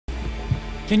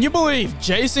Can you believe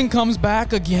Jason comes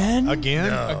back again? Again?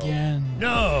 No. Again.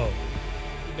 No.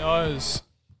 He does.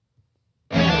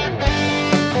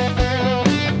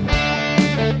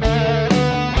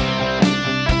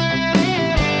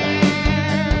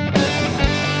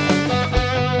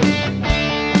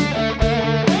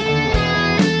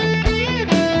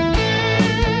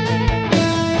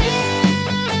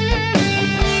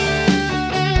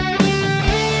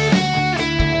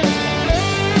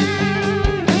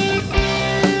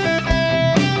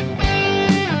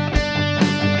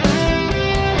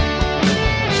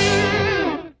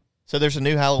 So there's a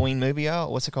new Halloween movie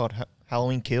out. What's it called?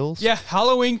 Halloween Kills? Yeah,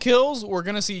 Halloween Kills. We're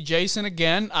going to see Jason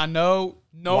again. I know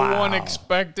no one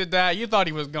expected that. You thought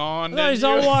he was gone. No, he's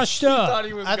didn't all you? washed You up. thought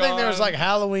he was I think there was gone. like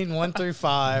Halloween 1 through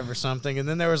 5 or something, and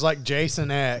then there was like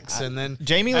Jason X, and then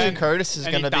Jamie Lee And- Curtis is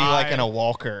and going he to be like died. in a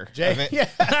walker. yeah.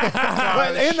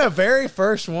 But in the very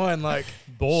first one, like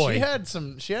Boy.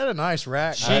 she had a nice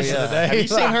rack. Oh, back in yeah. the day. Have you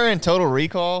seen her in Total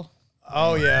Recall?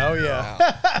 Oh yeah.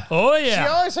 Oh, She yeah.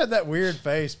 always had that weird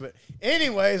face. But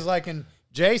anyways, like in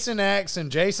Jason X and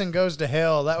Jason Goes to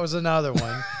Hell, that was another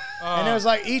one. And it was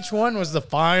like each one was the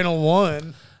final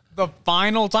one. the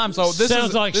final time. So this Sounds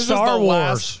is like this Star is the Wars.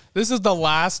 Last, this is the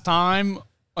last time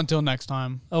until next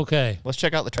time. Okay. Let's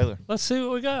check out the trailer. Let's see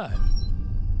what we got.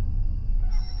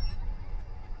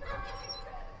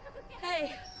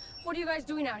 Hey, what are you guys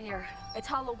doing out here? It's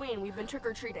Halloween. We've been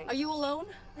trick-or-treating. Are you alone?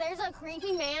 There's a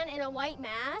creepy man in a white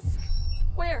mask,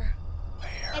 Where?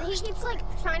 and he keeps like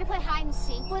trying to play hide and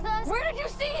seek with us. Where did you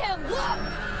see him?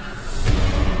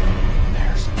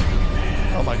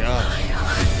 Oh my gosh.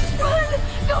 Run!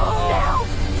 Go home now!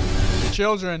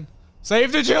 Children,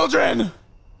 save the children!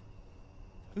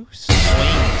 Who swings?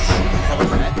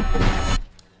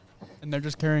 And they're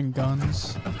just carrying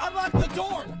guns.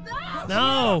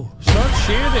 No. Start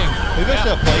shooting. Who goes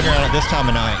to a playground at this time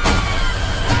of night?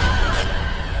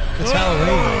 It's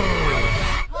Halloween.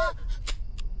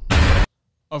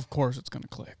 Of course, it's gonna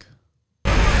click.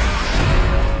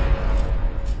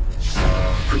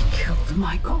 We killed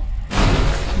Michael.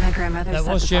 My grandmother That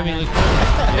was Jamie Lee.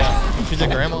 Yeah. She's a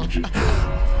grandma.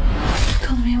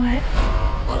 Told me what?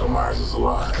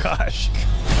 Gosh.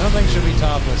 I don't think she'll be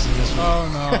topless in this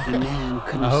one. Oh The man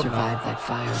couldn't hope survive that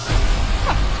fire.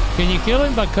 Can you kill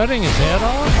him by cutting his head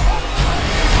off?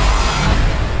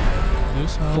 no!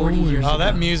 This 40 years Halloween. Oh, that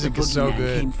ago, music the is so boogeyman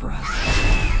good. Came for us.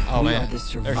 Oh We man. are the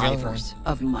There's the other one. survivors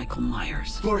of Michael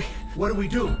Myers. Lori, what do we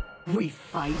do? We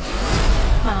fight.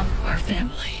 Mom, Our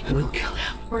family will kill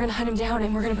him. we're gonna hunt him down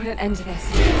and we're gonna put an end to this.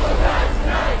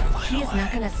 He is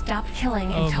not gonna stop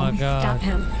killing Oh, until my we God. stop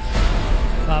him.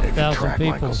 5,000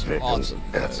 people. victims,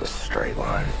 that's a straight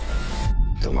line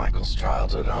to Michael's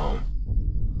childhood home.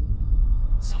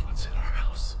 Someone's in our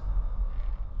house.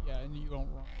 Yeah, and you don't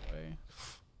run away.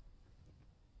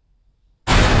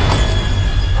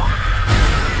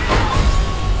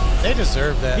 They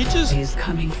deserve that. He just He's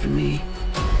coming for me,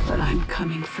 but I'm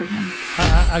coming for him.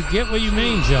 I get what you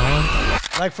mean, John.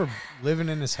 Like for living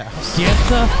in his house. Get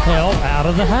the hell out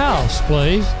of the house,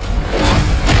 please.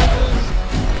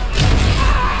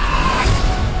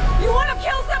 You wanna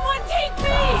kill someone? Take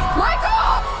me!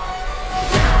 Michael!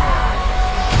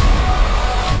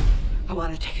 I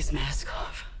want to take his mask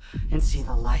off and see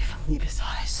the life leave his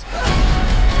eyes.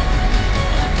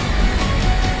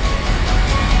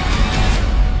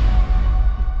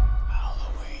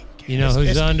 You know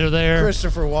who's under there?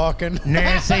 Christopher Walken.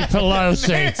 Nancy Pelosi.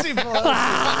 Nancy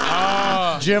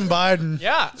Pelosi. Jim Biden.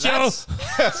 yeah. That's,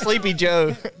 Sleepy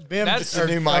Joe. Bim, That's the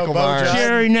new Michael Bo Myers. Jackson.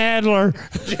 Jerry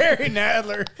Nadler. Jerry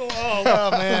Nadler.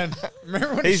 Oh man.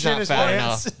 Remember when He's he shit not his fat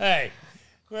pants? Hey,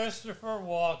 Christopher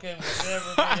Walken would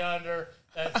never be under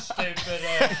that stupid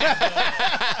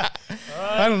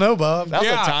I don't know, Bob. That was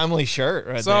Yeah. a timely shirt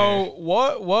right there. so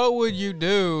what would you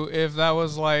do if that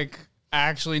was like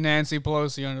actually Nancy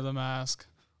Pelosi under the mask?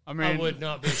 I mean, I would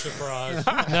not be surprised.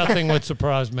 Nothing would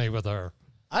surprise me with her.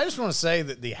 I just want to say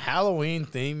that the Halloween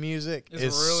theme music It's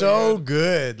is really so good.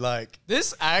 good. Like,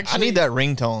 this I actually. need that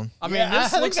ringtone. I mean, Yeah, I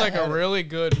this think looks I like a had it. really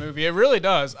good movie. It really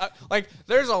does. Like,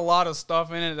 there's a lot of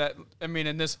stuff in it that, I mean,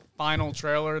 in this final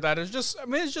trailer that is just, I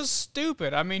mean, it's just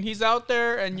stupid. I mean, he's out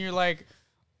there and you're like,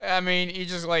 I mean, you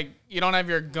just like, you don't have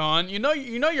your gun. You know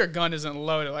your gun isn't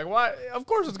loaded. Like, why? Of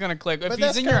course it's going to click. If But he's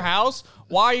that's in your kinda- house,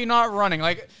 why are you not running?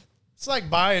 Like, it's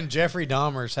like buying Jeffrey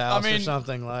Dahmer's house or mean-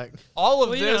 something. Like, all of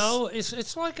Well, you this. know,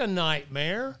 it's like a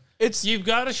nightmare. You've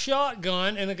got a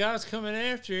shotgun, and the guy's coming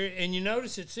after you, and you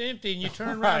notice it's empty, and you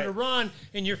turn around to run,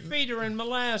 and your feet are in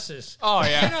molasses. Oh,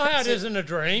 yeah. You know how it is in a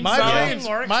dream.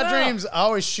 My dreams, I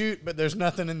always shoot, but there's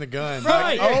nothing in the gun.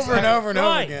 Right. Like, over and over and over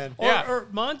Right. again. Or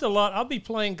mine's a lot. I'll be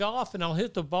playing golf, and I'll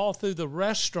hit the ball through the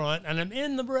restaurant, and I'm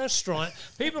in the restaurant.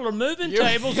 People are moving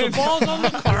tables, the ball's on the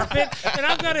carpet, and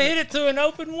I've got to hit it through an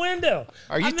open window.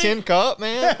 Are you tin cup,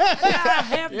 man? I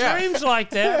have dreams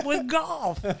like that with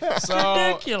golf. It's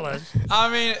ridiculous. I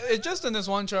mean, it's just in this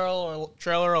one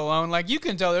trailer alone. Like, you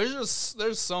can tell there's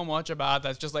so much about it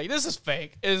that's just like, this is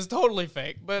fake. It is totally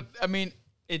fake. But I mean,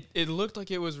 it looked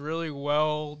like it was really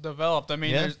well developed. I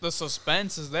mean, the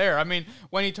suspense is there. I mean,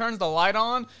 when he turns the light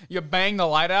on, you bang the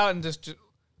light out and just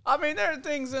I mean, there are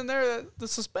things in there that the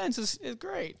suspense is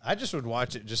great. I just would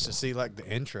watch it just to see like the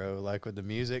intro, like with the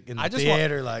music in the I just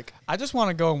theater. I just want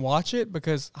to go and watch it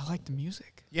because I like the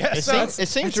music. Yeah, it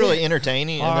seems really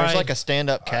entertaining, and there's like a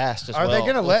stand-up cast as well. Are they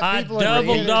going to let people?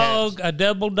 I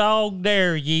double dog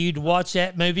dare you to watch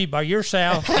that movie by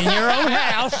yourself in your own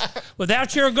house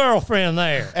without your girlfriend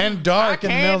there. And dark in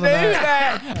the middle of the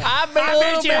night. I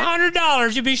bet you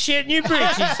 $100 you'll be shitting your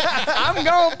britches. I'm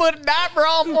going to put a diaper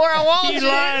on before I want you.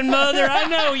 Lying mother, I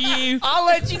know you. I'll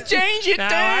let you change it, no,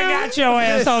 dude. I got your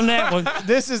ass on that one.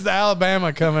 This is the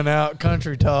Alabama coming out,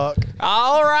 country talk.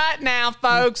 All right now,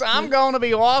 folks, I'm going to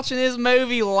be watching this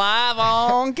movie live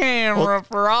on camera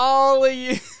for all of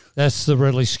you. That's the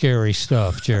really scary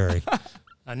stuff, Jerry.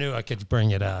 I knew I could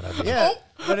bring it out of you. Yeah,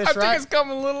 but I think it's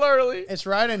coming a little early. It's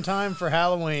right in time for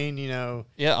Halloween, you know.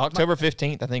 Yeah, October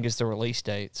 15th, I think, is the release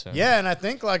date. So. Yeah, and I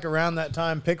think like around that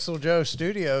time, Pixel Joe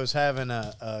Studios having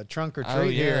a trunk or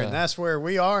treat here, and that's where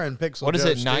we are in Pixel Joe What is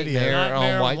it, Studios. Nightmare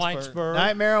on Whitesburg?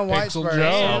 Nightmare on Whitesburg.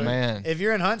 Oh, man. If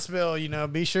you're in Huntsville, you know,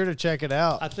 be sure to check it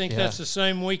out. I think that's the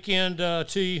same weekend,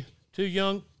 Too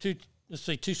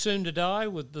Soon to Die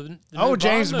with the new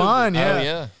James Bond, Bond, yeah. Oh,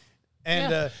 yeah.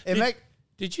 And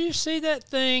Did you see that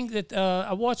thing that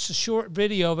I watched a short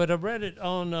video of it? I read it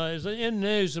on it was in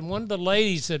news, and one of the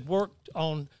ladies had worked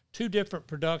on 2 different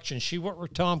productions. She worked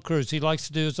with Tom Cruise. He likes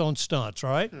to do his own stunts,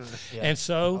 right? Yeah. And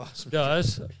so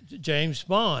does James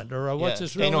Bond, or what's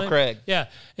his real Daniel name? Craig. Yeah.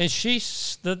 And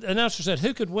the announcer said,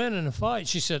 "Who could win in a fight?"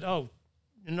 She said, "Oh,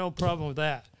 no problem with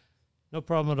that. No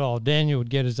problem at all. Daniel would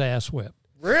get his ass whipped."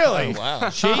 Really? Oh, wow.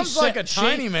 Tom's like a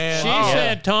tiny man. She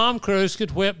said Tom Cruise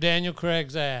could whip Daniel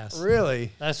Craig's ass.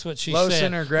 Really? That's what she Low said.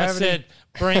 center of gravity? I said,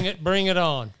 bring it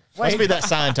on. Must be that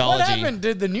Scientology. What happened?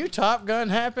 Did the new Top Gun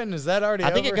happen? Is that already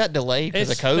I think over? it got delayed because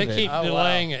of COVID. They keep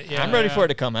delaying it. Yeah. I'm ready for it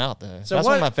to come out, though. So That's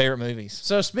one of my favorite movies.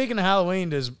 So speaking of Halloween,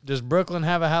 does Brooklyn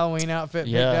have a Halloween outfit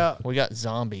picked out? We got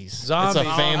zombies. Zombies.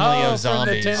 It's a family of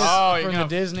zombies. From the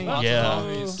Disney.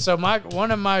 Yeah. So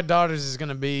one of my daughters is going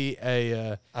to be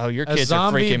a your a kids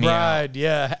zombie are freaking me bride. out.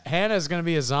 Yeah, Hannah's going to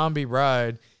be a zombie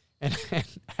bride, and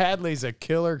Hadley's a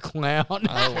killer clown.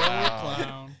 Oh,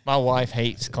 wow. My wife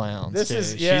hates clowns, This too.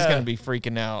 is- She's yeah. going to be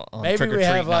freaking out on Maybe trick-or-treat we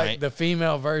have night. like the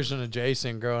female version of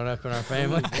Jason growing up in our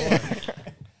family.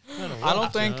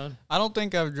 I don't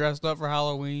think I've dressed up for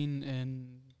Halloween in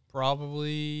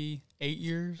probably 8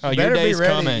 years. Oh, your day's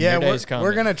coming. Yeah, your day's coming.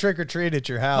 we're going to trick or treat at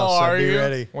your house. Oh, so are be you?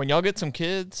 ready. When y'all get some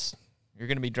kids, you're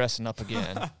going to be dressing up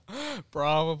again.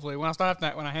 Probably when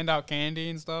I hand out candy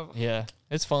and stuff. Yeah,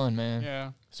 it's fun, man.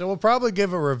 Yeah. So we'll probably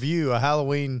give a review, a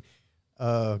Halloween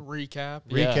Recap.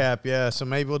 recap. Yeah, so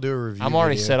maybe we'll do a review. I'm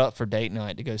already video. set up for date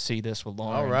night to go see this with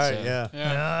Lauren. All right, so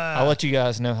yeah. I'll let you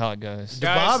guys know how it goes.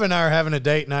 Guys- Bob and I are having a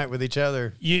date night with each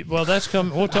other. Well, that's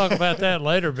coming. We'll talk about that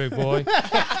later, big boy.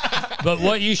 But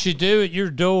what you should do at your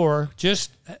door,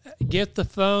 just get the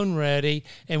phone ready,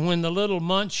 and when the little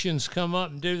munchkins come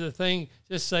up and do the thing,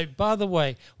 just say, "By the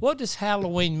way, what does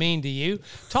Halloween mean to you?"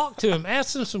 Talk to them,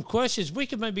 ask them some questions. We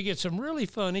could maybe get some really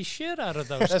funny shit out of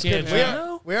those That's kids. good. You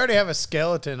know? We already have a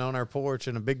skeleton on our porch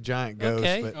and a big giant ghost.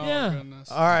 Okay. But, Oh, Yeah.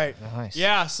 goodness. all right. Nice.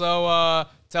 Yeah, so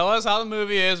tell us how the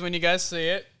movie is when you guys see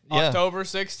it. Yeah. October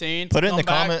 16th. Put it in Come the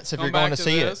back- comments if come you're going back to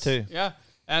see it, this. too. Yeah.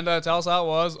 And tell us how it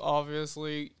was.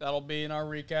 Obviously, that'll be in our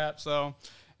recap. So,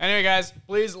 anyway, guys,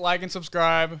 please like and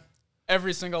subscribe.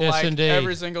 Every single Yes, like, indeed.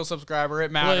 every single subscriber.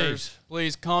 It matters.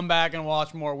 Please come back and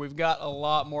watch more. We've got a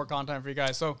lot more content for you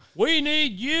guys. So, We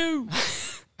need you.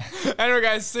 anyway,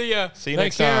 guys, see ya. See you Take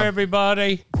next care, time.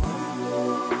 everybody.